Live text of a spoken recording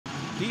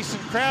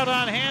Decent crowd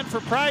on hand for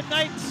Pride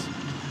Nights.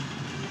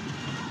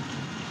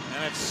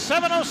 And it's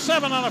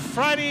 7:07 on a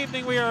Friday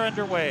evening. We are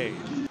underway.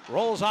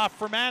 Rolls off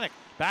for Manick.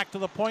 Back to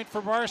the point for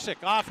Barsic.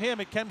 Off him,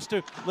 it comes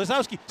to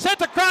Lizowski.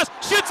 Sent across,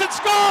 shoots and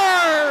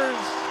scores!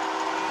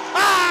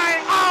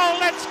 Oh,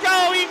 let's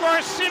go! Igor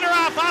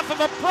Sidorov off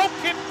of a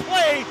broken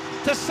play,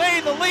 to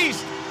say the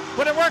least.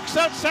 But it works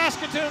out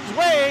Saskatoon's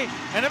way,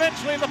 and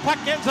eventually the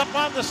puck ends up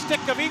on the stick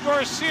of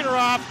Igor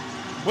Sidorov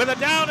with a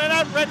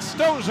down-and-out Red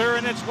Stozer,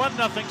 and it's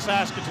 1-0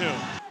 Saskatoon.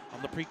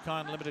 On the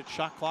pre-con limited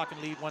shot clock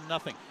and lead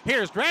 1-0.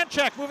 Here's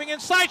Dranchak moving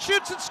inside,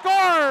 shoots and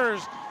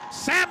scores!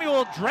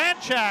 Samuel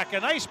Dranchak, a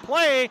nice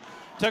play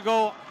to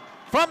go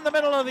from the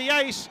middle of the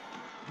ice,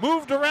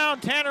 moved around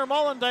Tanner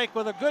Molendyk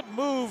with a good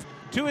move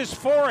to his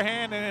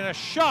forehand, and in a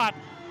shot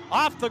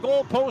off the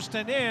goal post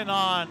and in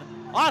on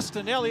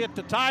Austin Elliott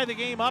to tie the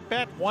game up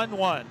at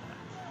 1-1.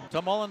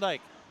 To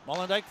Molendyk.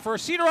 Molendyk for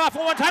Sidorov, a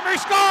one-timer, he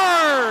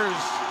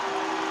scores!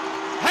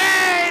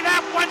 Hey,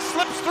 that one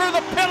slips through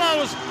the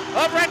pillows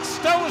of Red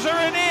Stozer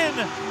and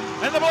in,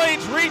 and the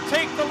Blades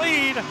retake the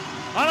lead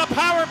on a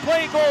power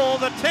play goal,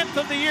 the 10th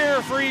of the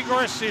year for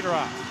Igor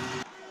Sidorov.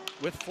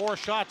 With 4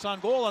 shots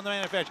on goal on the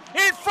man advantage.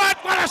 In front,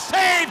 what a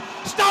save!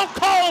 Stone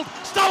cold,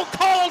 stone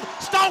cold,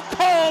 stone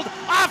cold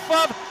off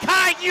of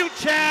Kai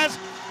Uchaz.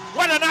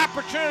 What an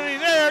opportunity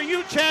there.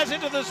 Uchaz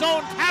into the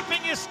zone, tapping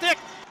his stick.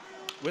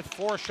 With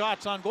 4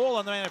 shots on goal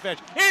on the man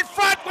advantage. In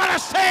front, what a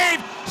save!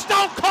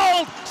 Stone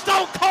cold,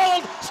 stone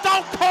cold,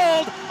 stone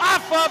cold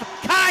off of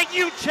Kai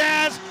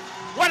Uchaz.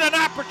 What an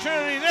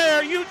opportunity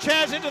there.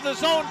 Uchaz into the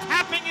zone,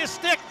 tapping his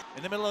stick.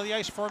 In the middle of the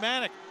ice for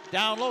Manick.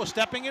 Down low,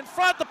 stepping in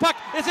front. The puck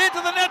is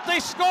into the net. They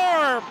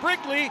score.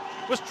 Brigley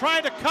was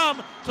trying to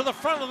come to the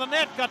front of the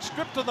net, got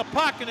stripped of the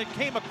puck, and it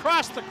came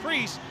across the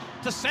crease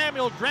to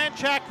Samuel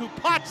Dranchak, who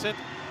pots it.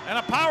 And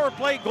a power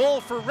play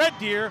goal for Red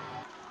Deer.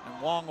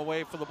 And Wong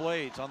away for the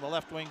Blades on the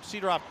left wing.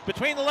 Sidorov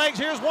between the legs.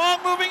 Here's Wong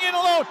moving in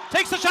alone.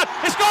 Takes the shot.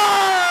 He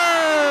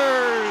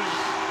scores!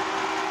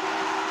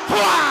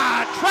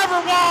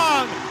 Trevor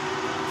Wong!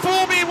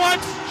 Fool me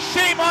once,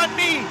 shame on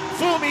me.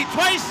 Fool me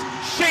twice,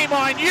 shame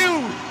on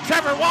you.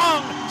 Trevor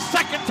Wong,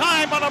 second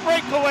time on a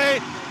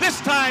breakaway. This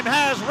time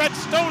has Red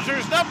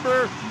Stozer's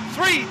number.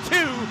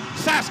 3-2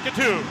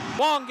 Saskatoon.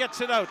 Wong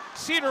gets it out.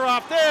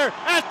 Sidorov there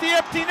at the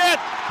empty net.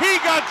 He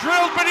got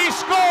drilled, but he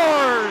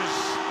scores.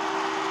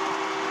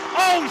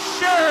 Oh,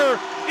 sure.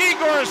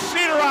 Igor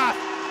Sidorov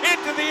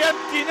into the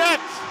empty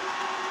net.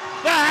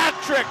 The hat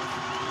trick.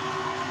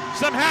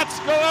 Some hats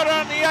go out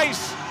on the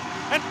ice,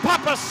 and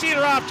Papa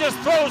Sidorov just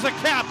throws a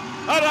cap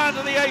out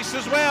onto the ice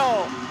as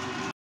well.